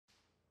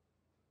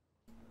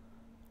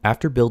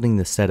After building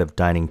the set of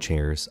dining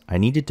chairs, I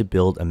needed to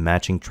build a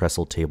matching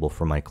trestle table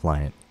for my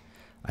client.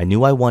 I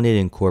knew I wanted to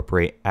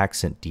incorporate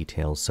accent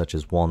details such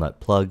as walnut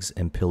plugs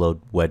and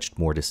pillowed wedged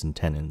mortise and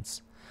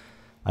tenons.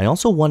 I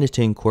also wanted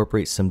to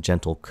incorporate some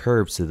gentle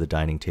curves to the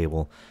dining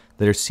table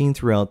that are seen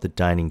throughout the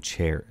dining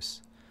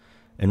chairs.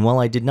 And while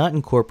I did not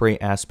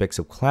incorporate aspects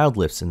of cloud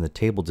lifts in the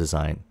table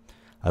design,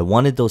 I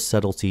wanted those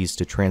subtleties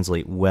to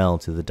translate well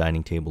to the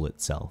dining table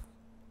itself.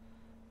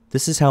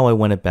 This is how I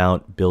went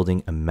about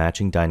building a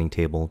matching dining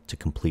table to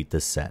complete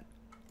this set.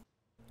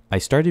 I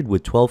started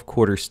with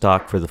 12-quarter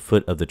stock for the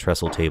foot of the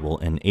trestle table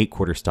and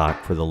 8-quarter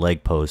stock for the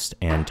leg post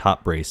and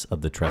top brace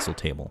of the trestle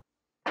table.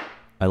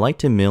 I like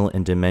to mill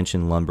and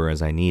dimension lumber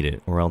as I need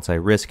it, or else I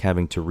risk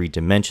having to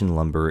redimension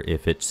lumber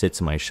if it sits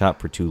in my shop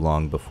for too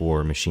long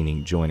before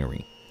machining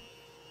joinery.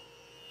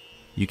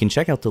 You can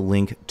check out the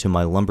link to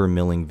my lumber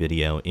milling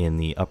video in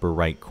the upper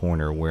right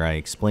corner where I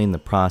explain the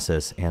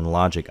process and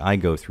logic I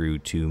go through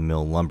to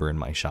mill lumber in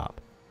my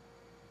shop.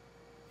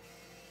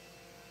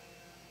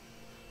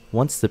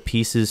 Once the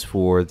pieces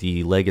for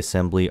the leg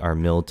assembly are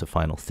milled to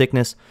final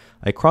thickness,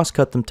 I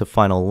cross-cut them to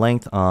final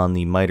length on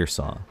the miter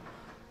saw.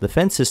 The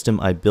fence system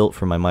I built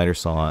for my miter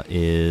saw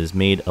is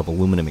made of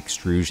aluminum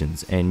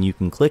extrusions, and you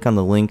can click on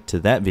the link to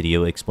that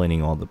video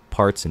explaining all the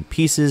parts and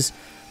pieces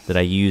that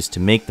I used to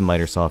make the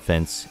miter saw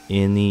fence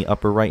in the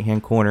upper right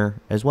hand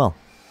corner as well.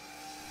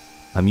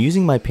 I'm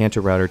using my panther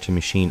router to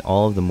machine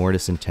all of the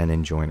mortise and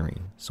tenon joinery,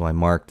 so I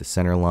mark the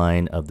center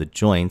line of the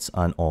joints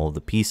on all of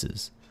the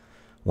pieces.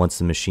 Once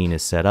the machine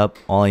is set up,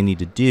 all I need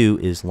to do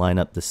is line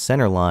up the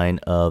center line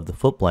of the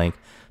foot blank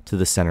to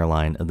the center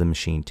line of the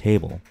machine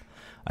table.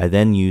 I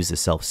then use the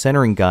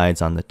self-centering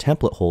guides on the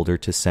template holder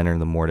to center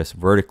the mortise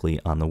vertically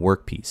on the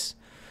workpiece.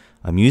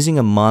 I'm using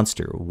a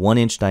monster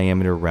 1-inch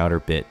diameter router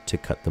bit to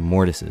cut the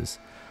mortises.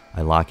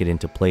 I lock it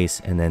into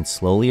place and then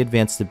slowly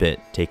advance the bit,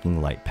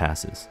 taking light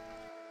passes.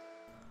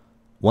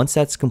 Once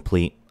that's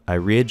complete, I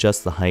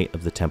readjust the height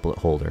of the template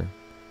holder,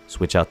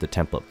 switch out the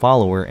template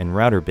follower and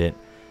router bit,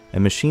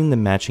 and machine the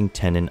matching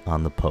tenon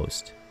on the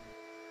post.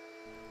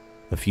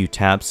 A few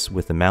taps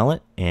with the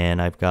mallet,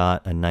 and I've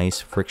got a nice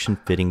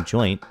friction-fitting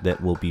joint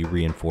that will be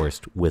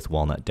reinforced with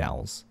walnut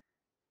dowels.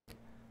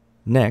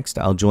 Next,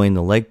 I'll join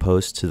the leg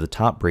post to the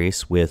top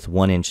brace with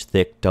 1-inch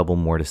thick double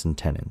mortise and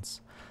tenons.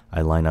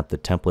 I line up the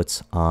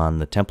templates on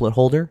the template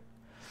holder,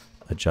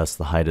 adjust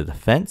the height of the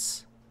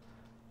fence,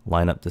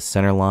 line up the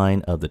center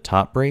line of the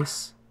top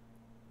brace,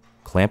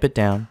 clamp it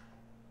down,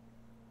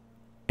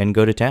 and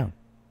go to town.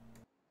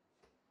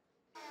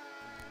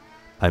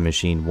 I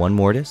machine one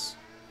mortise,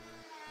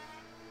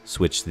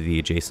 switch to the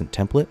adjacent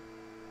template,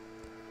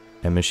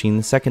 and machine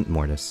the second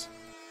mortise.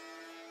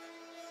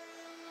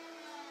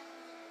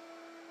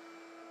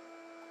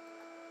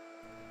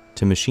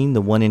 To machine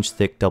the 1-inch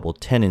thick double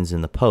tenons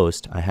in the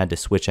post, I had to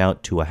switch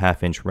out to a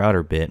 1/2-inch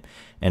router bit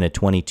and a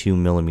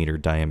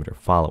 22mm diameter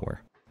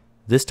follower.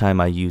 This time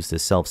I used the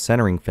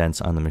self-centering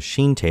fence on the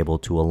machine table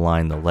to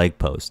align the leg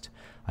post.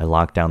 I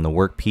lock down the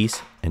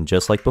workpiece, and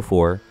just like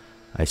before,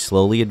 I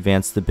slowly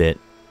advance the bit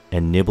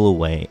and nibble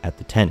away at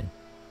the tenon.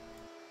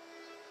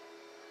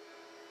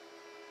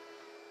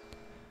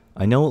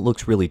 I know it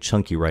looks really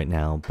chunky right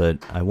now, but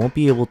I won't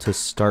be able to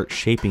start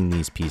shaping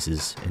these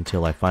pieces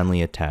until I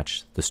finally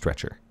attach the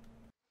stretcher.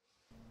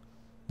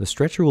 The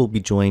stretcher will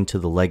be joined to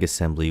the leg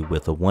assembly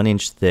with a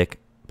 1-inch thick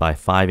by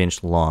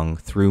 5-inch long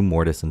through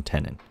mortise and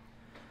tenon.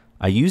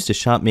 I used a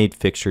shop-made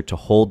fixture to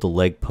hold the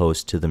leg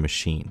post to the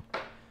machine.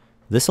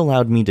 This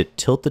allowed me to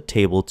tilt the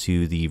table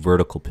to the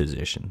vertical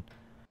position.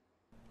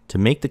 To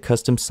make the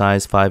custom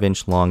size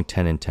 5-inch long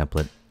tenon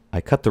template,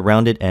 I cut the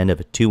rounded end of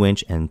a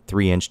 2-inch and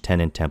 3-inch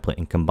tenon template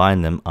and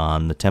combined them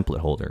on the template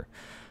holder.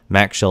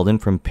 Max Sheldon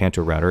from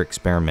Panther Router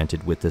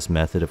experimented with this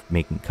method of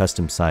making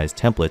custom sized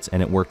templates,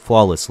 and it worked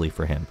flawlessly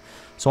for him,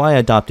 so I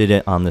adopted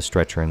it on the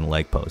stretcher and the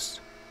leg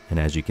post. And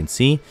as you can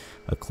see,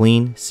 a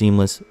clean,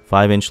 seamless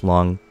 5-inch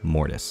long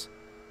mortise.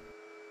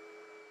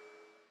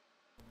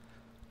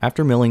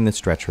 After milling the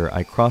stretcher,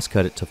 I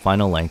cross-cut it to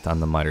final length on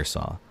the miter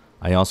saw.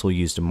 I also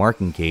used a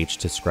marking gauge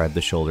to scribe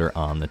the shoulder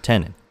on the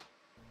tenon.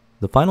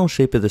 The final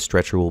shape of the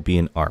stretcher will be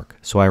an arc,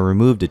 so I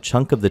removed a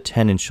chunk of the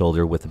tenon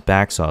shoulder with a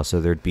back saw so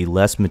there'd be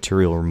less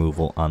material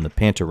removal on the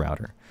Panther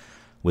Router.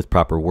 With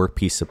proper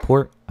workpiece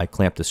support, I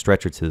clamped the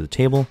stretcher to the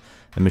table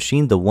and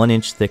machined the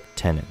 1-inch thick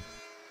tenon.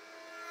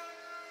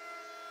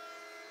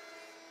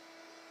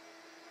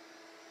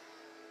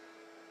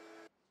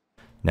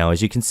 Now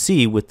as you can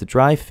see with the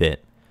dry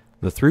fit,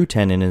 the through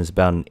tenon is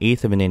about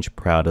 1/8 of an inch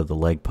proud of the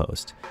leg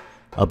post.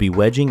 I'll be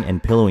wedging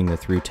and pillowing the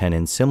through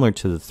tenon similar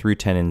to the through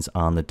tenons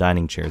on the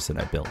dining chairs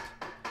that I built.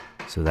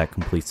 So that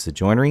completes the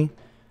joinery.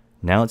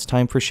 Now it's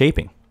time for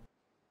shaping.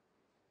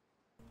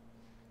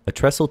 A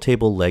trestle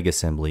table leg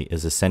assembly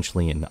is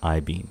essentially an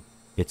I-beam.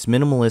 Its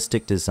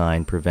minimalistic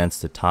design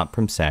prevents the top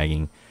from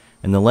sagging,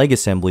 and the leg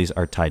assemblies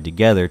are tied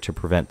together to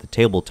prevent the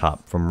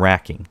tabletop from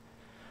racking.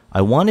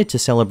 I wanted to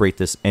celebrate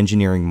this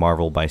engineering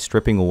marvel by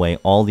stripping away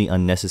all the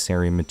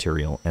unnecessary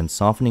material and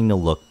softening the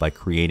look by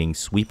creating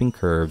sweeping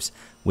curves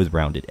with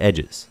rounded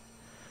edges.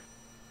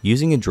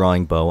 Using a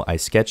drawing bow, I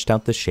sketched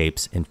out the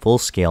shapes in full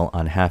scale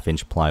on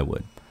 1/2-inch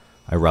plywood.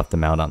 I roughed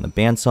them out on the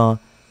bandsaw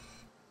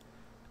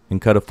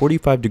and cut a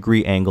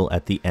 45-degree angle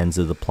at the ends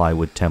of the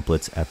plywood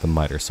templates at the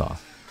miter saw.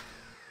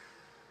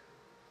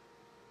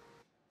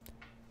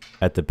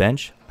 At the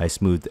bench, I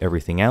smoothed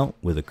everything out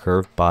with a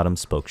curved bottom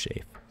spoke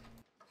shave.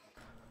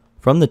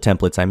 From the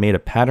templates, I made a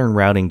pattern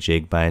routing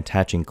jig by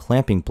attaching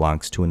clamping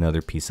blocks to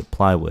another piece of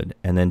plywood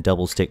and then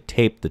double stick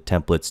taped the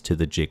templates to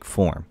the jig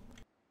form.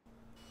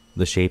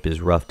 The shape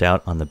is roughed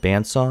out on the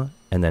bandsaw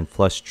and then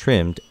flush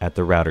trimmed at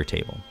the router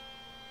table.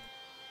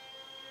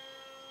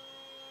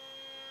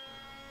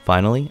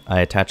 Finally,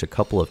 I attach a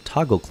couple of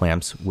toggle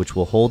clamps which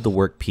will hold the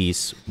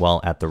workpiece while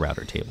at the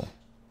router table.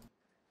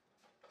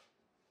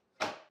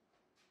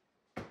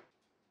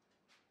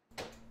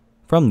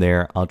 From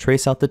there, I'll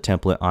trace out the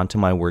template onto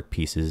my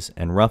workpieces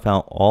and rough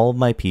out all of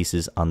my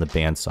pieces on the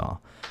bandsaw,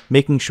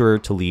 making sure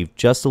to leave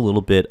just a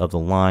little bit of the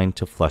line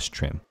to flush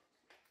trim.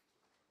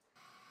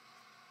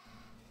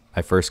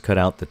 I first cut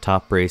out the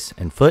top brace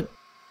and foot,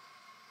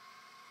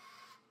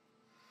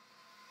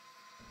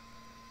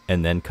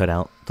 and then cut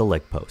out the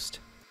leg post.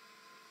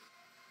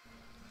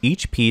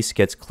 Each piece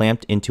gets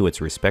clamped into its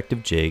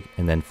respective jig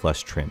and then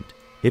flush trimmed.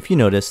 If you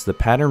notice, the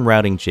pattern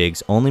routing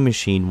jigs only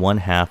machine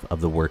 1/2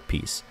 of the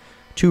workpiece.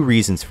 2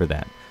 reasons for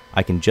that.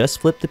 I can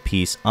just flip the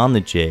piece on the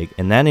jig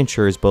and that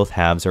ensures both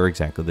halves are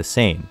exactly the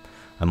same.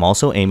 I'm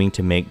also aiming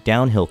to make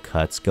downhill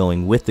cuts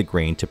going with the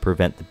grain to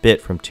prevent the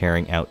bit from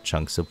tearing out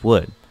chunks of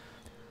wood.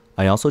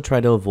 I also try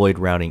to avoid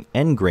routing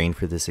end grain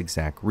for this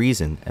exact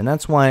reason, and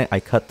that's why I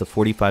cut the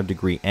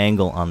 45-degree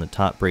angle on the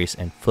top brace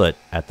and foot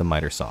at the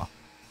miter saw.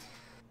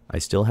 I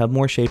still have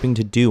more shaping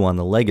to do on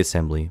the leg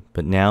assembly,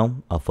 but now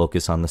I'll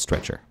focus on the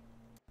stretcher.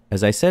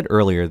 As I said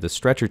earlier, the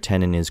stretcher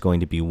tenon is going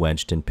to be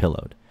wedged and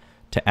pillowed.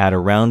 To add a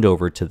round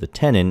over to the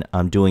tenon,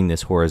 I'm doing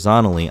this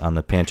horizontally on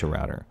the Panta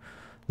router.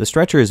 The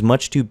stretcher is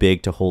much too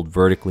big to hold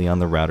vertically on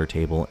the router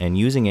table, and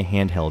using a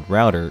handheld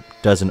router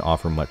doesn't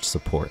offer much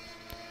support.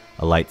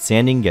 A light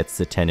sanding gets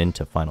the tenon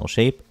to final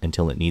shape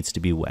until it needs to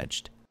be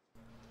wedged.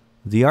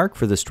 The arc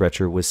for the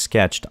stretcher was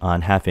sketched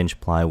on 1/2-inch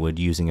plywood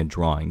using a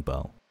drawing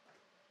bow.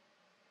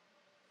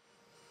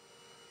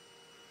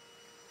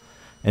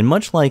 And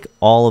much like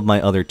all of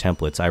my other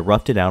templates, I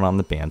roughed it out on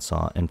the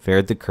bandsaw and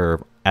faired the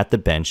curve at the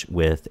bench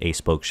with a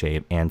spoke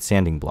shave and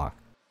sanding block.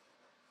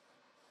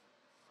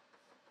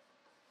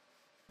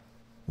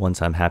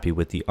 Once I'm happy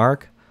with the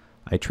arc,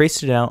 I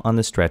traced it out on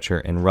the stretcher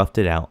and roughed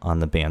it out on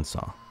the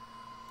bandsaw.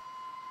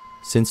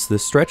 Since the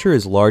stretcher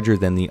is larger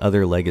than the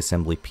other leg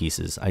assembly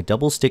pieces, I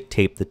double stick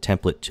taped the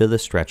template to the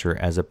stretcher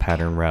as a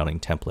pattern routing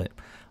template.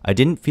 I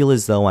didn't feel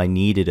as though I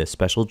needed a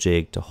special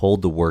jig to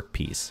hold the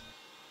workpiece.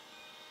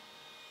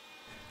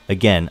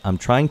 Again, I'm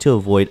trying to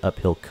avoid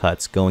uphill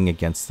cuts going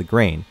against the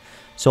grain,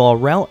 so I'll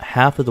route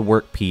half of the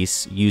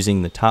workpiece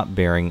using the top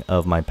bearing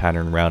of my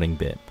pattern routing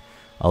bit.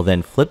 I'll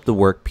then flip the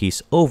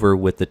workpiece over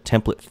with the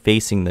template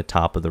facing the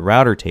top of the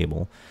router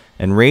table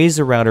and raise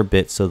the router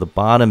bit so the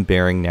bottom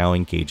bearing now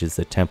engages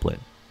the template.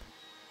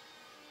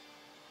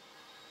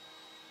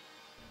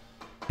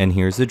 And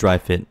here's the dry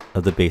fit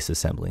of the base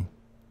assembly.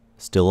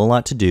 Still a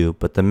lot to do,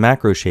 but the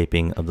macro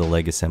shaping of the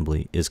leg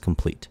assembly is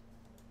complete.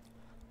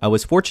 I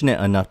was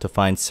fortunate enough to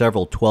find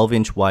several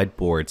 12-inch wide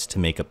boards to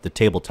make up the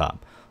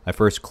tabletop. I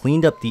first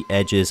cleaned up the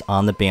edges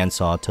on the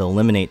bandsaw to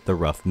eliminate the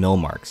rough mill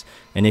marks,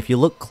 and if you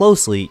look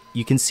closely,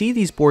 you can see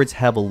these boards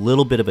have a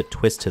little bit of a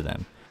twist to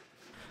them.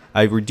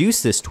 I've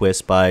reduced this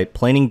twist by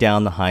planing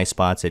down the high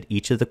spots at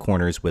each of the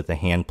corners with a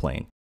hand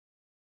plane.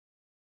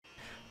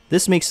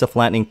 This makes the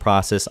flattening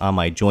process on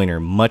my joiner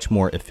much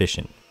more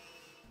efficient.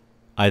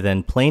 I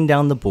then plane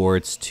down the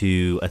boards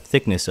to a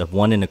thickness of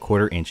 1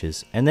 1/4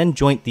 inches and then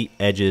joint the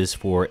edges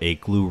for a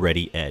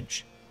glue-ready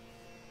edge.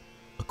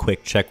 A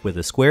quick check with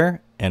a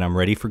square and I'm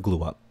ready for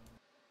glue up.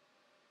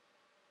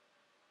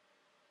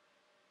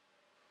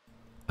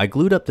 I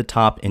glued up the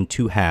top in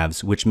 2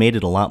 halves, which made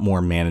it a lot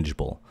more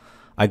manageable.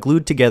 I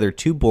glued together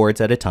 2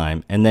 boards at a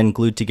time and then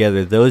glued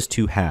together those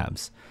 2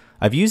 halves.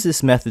 I've used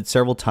this method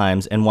several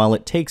times, and while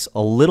it takes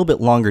a little bit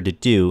longer to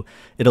do,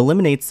 it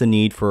eliminates the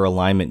need for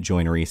alignment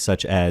joinery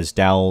such as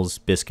dowels,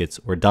 biscuits,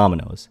 or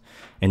dominoes.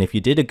 And if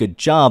you did a good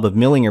job of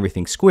milling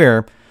everything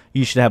square,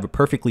 you should have a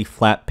perfectly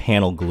flat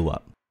panel glue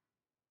up.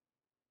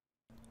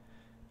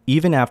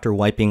 Even after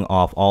wiping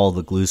off all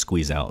the glue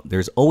squeeze out,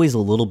 there's always a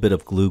little bit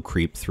of glue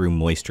creep through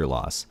moisture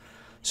loss.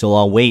 So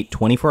I'll wait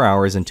 24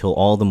 hours until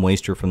all the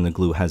moisture from the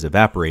glue has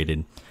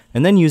evaporated,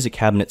 and then use a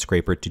cabinet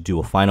scraper to do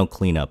a final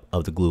cleanup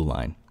of the glue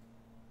line.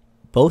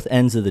 Both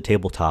ends of the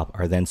tabletop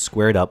are then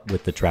squared up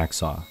with the track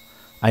saw.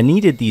 I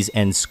needed these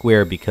ends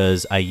square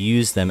because I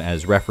use them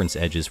as reference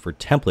edges for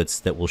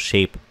templates that will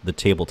shape the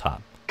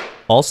tabletop.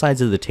 All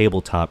sides of the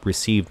tabletop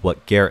received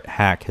what Garrett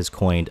Hack has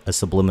coined a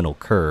subliminal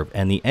curve,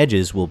 and the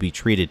edges will be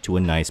treated to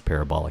a nice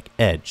parabolic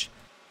edge.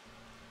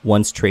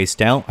 Once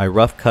traced out, I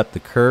rough cut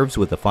the curves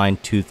with a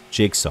fine-toothed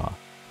jigsaw.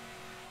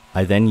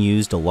 I then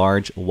used a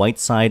large white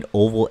side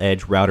oval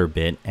edge router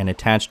bit and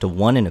attached a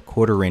 1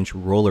 1/4 inch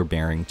roller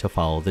bearing to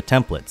follow the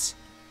templates.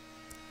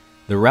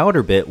 The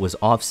router bit was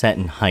offset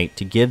in height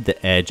to give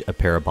the edge a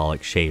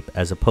parabolic shape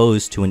as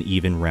opposed to an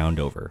even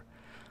roundover.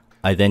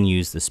 I then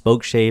used the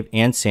spoke shave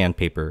and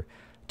sandpaper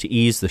to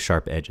ease the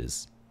sharp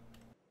edges.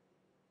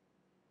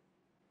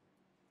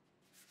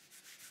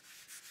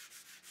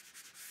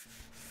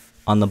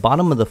 On the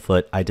bottom of the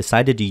foot, I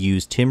decided to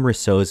use Tim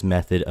Rousseau's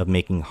method of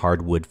making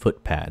hardwood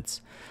foot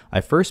pads.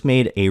 I first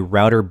made a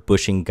router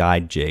bushing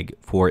guide jig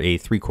for a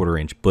 3/4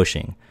 inch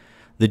bushing.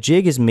 The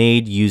jig is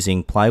made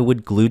using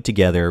plywood glued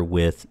together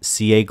with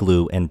CA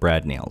glue and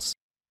brad nails.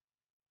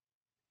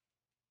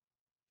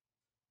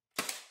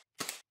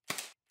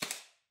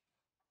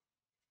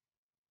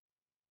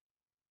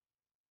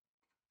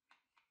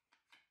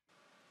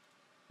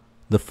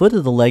 The foot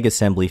of the leg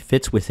assembly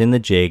fits within the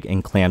jig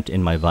and clamped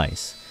in my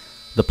vise.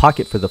 The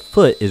pocket for the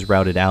foot is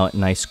routed out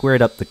and I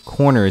squared up the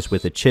corners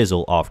with a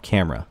chisel off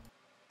camera.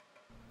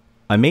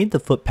 I made the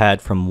foot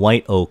pad from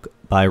white oak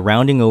by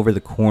rounding over the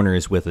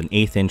corners with an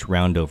 1/8 inch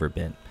roundover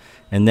bit,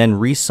 and then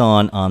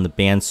resawn on the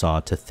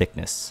bandsaw to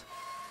thickness.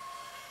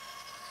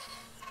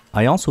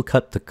 I also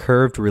cut the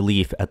curved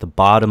relief at the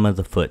bottom of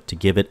the foot to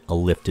give it a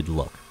lifted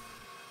look.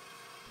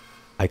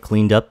 I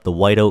cleaned up the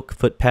white oak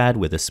foot pad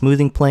with a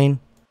smoothing plane,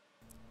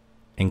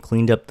 and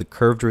cleaned up the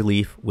curved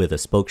relief with a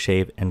spoke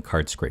shave and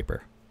card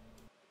scraper.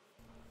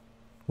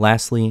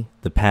 Lastly,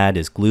 the pad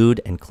is glued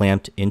and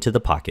clamped into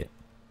the pocket.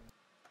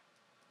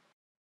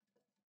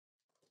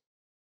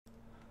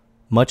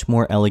 Much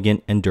more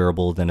elegant and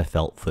durable than a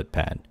felt foot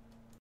pad.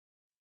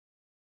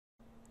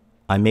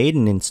 I made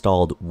and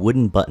installed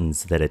wooden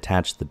buttons that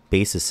attach the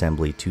base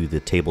assembly to the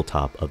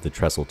tabletop of the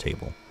trestle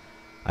table.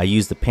 I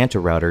used the panta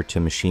router to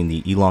machine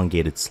the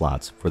elongated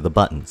slots for the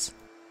buttons.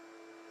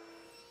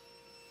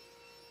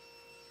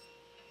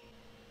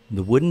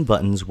 The wooden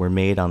buttons were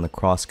made on the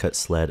crosscut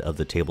sled of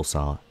the table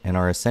saw and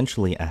are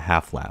essentially a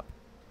half lap.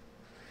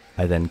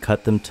 I then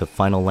cut them to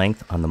final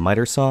length on the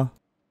miter saw,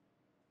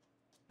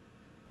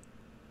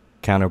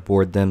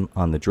 counterbored them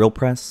on the drill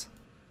press,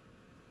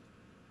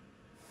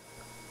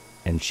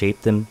 and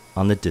shaped them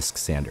on the disc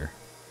sander.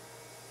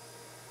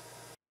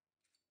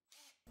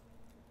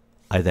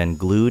 I then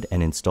glued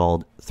and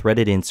installed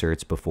threaded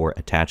inserts before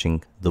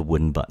attaching the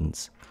wooden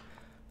buttons.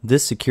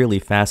 This securely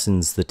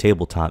fastens the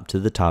tabletop to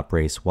the top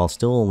brace while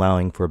still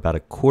allowing for about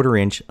 1/4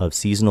 inch of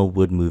seasonal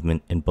wood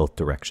movement in both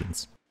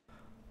directions.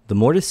 The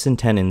mortise and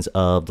tenons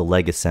of the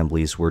leg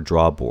assemblies were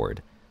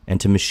drawboard, and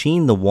to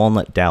machine the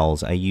walnut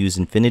dowels I used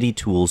Infinity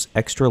Tools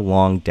extra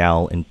long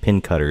dowel and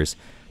pin cutters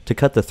to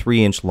cut the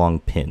 3-inch long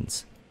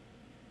pins.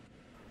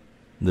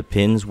 The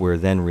pins were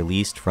then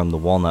released from the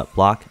walnut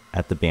block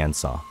at the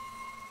bandsaw.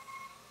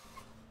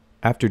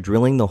 After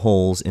drilling the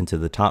holes into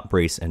the top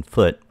brace and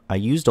foot, I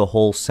used a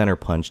hole center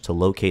punch to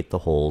locate the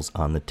holes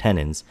on the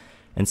tenons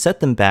and set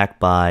them back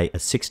by a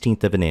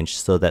 1/16 of an inch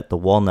so that the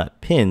walnut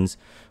pins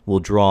will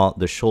draw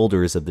the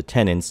shoulders of the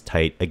tenons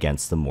tight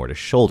against the mortise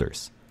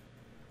shoulders.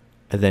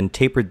 I then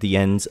tapered the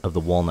ends of the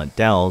walnut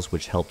dowels,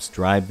 which helps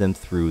drive them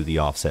through the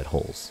offset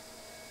holes.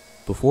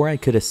 Before I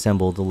could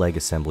assemble the leg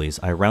assemblies,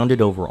 I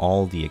rounded over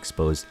all the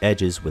exposed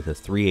edges with a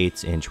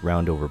 3/8 inch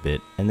roundover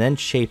bit and then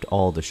shaped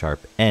all the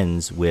sharp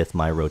ends with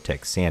my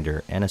Rotex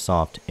sander and a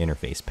soft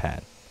interface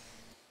pad.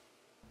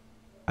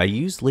 I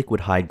used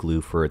liquid hide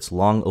glue for its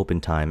long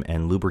open time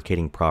and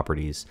lubricating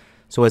properties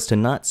so as to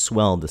not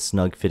swell the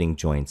snug fitting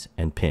joints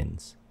and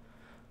pins.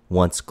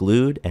 Once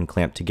glued and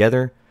clamped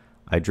together,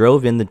 I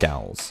drove in the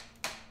dowels.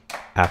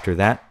 After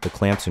that, the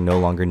clamps are no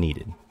longer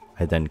needed.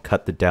 I then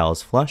cut the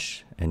dowels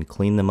flush and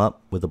clean them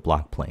up with a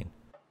block plane.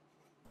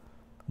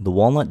 The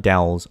walnut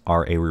dowels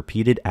are a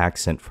repeated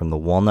accent from the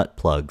walnut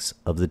plugs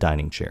of the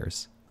dining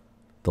chairs.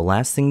 The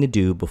last thing to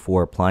do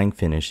before applying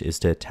finish is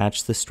to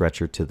attach the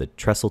stretcher to the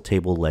trestle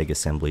table leg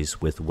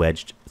assemblies with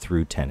wedged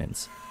through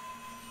tenons.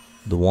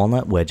 The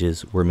walnut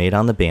wedges were made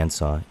on the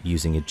bandsaw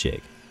using a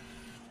jig.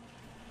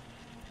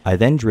 I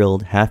then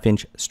drilled 1/2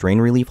 inch strain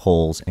relief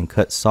holes and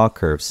cut saw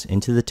curves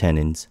into the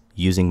tenons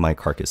using my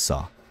carcass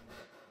saw.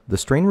 The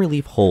strain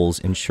relief holes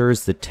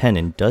ensures the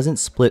tenon doesn't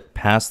split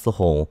past the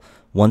hole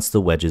once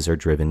the wedges are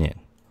driven in.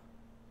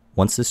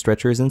 Once the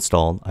stretcher is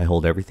installed, I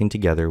hold everything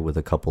together with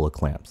a couple of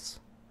clamps.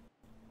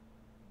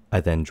 I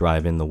then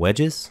drive in the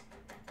wedges,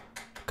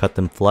 cut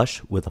them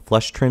flush with a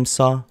flush trim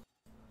saw,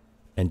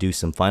 and do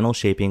some final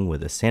shaping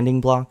with a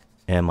sanding block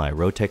and my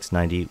Rotex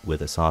 90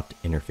 with a soft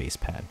interface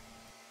pad.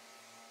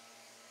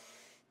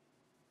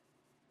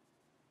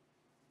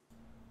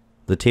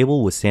 The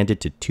table was sanded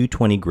to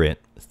 220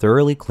 grit,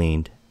 thoroughly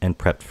cleaned, and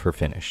prepped for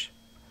finish.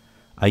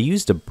 I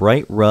used a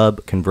bright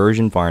rub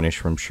conversion varnish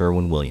from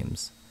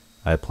Sherwin-Williams.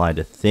 I applied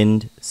a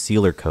thinned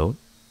sealer coat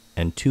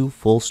and 2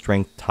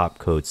 full-strength top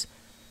coats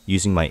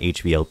using my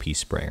HVLP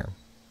sprayer.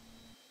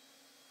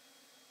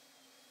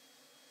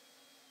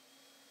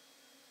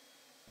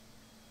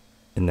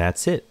 And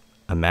that's it,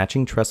 a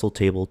matching trestle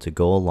table to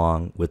go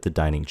along with the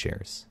dining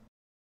chairs.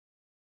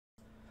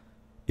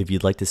 If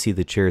you'd like to see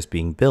the chairs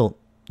being built,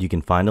 you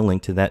can find a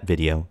link to that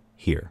video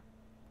here.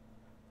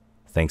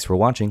 Thanks for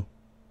watching.